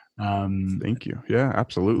Tiger. Thank you. Yeah,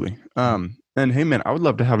 absolutely. And hey, man, I would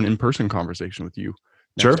love to have an in-person conversation with you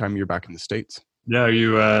next time you're back in the States. Yeah. Do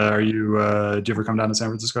you ever come down to San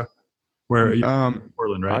Francisco? Where are you?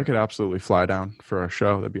 Portland, right? I could absolutely fly down for a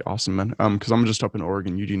show. That'd be awesome, man. Because I'm just up in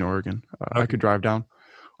Oregon, Eugene, Oregon. I could drive down,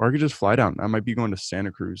 or I could just fly down. I might be going to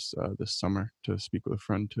Santa Cruz this summer to speak with a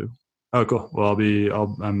friend too. Oh, cool. Well,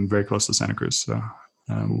 I'm very close to Santa Cruz. So,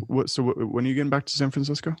 when are you getting back to San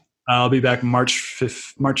Francisco? I'll be back March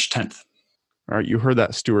 10th. All right. You heard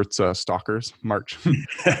that, Stuart's stalkers, March.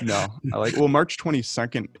 No, March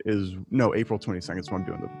 22nd April 22nd is when I'm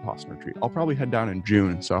doing the Vipassana retreat. I'll probably head down in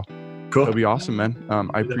June. So cool. It'll be awesome, man.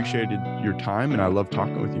 I appreciated your time and I love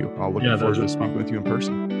talking with you. I'll look forward to speaking with you in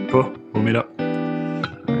person. Cool. We'll meet up. All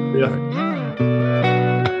right. Yeah.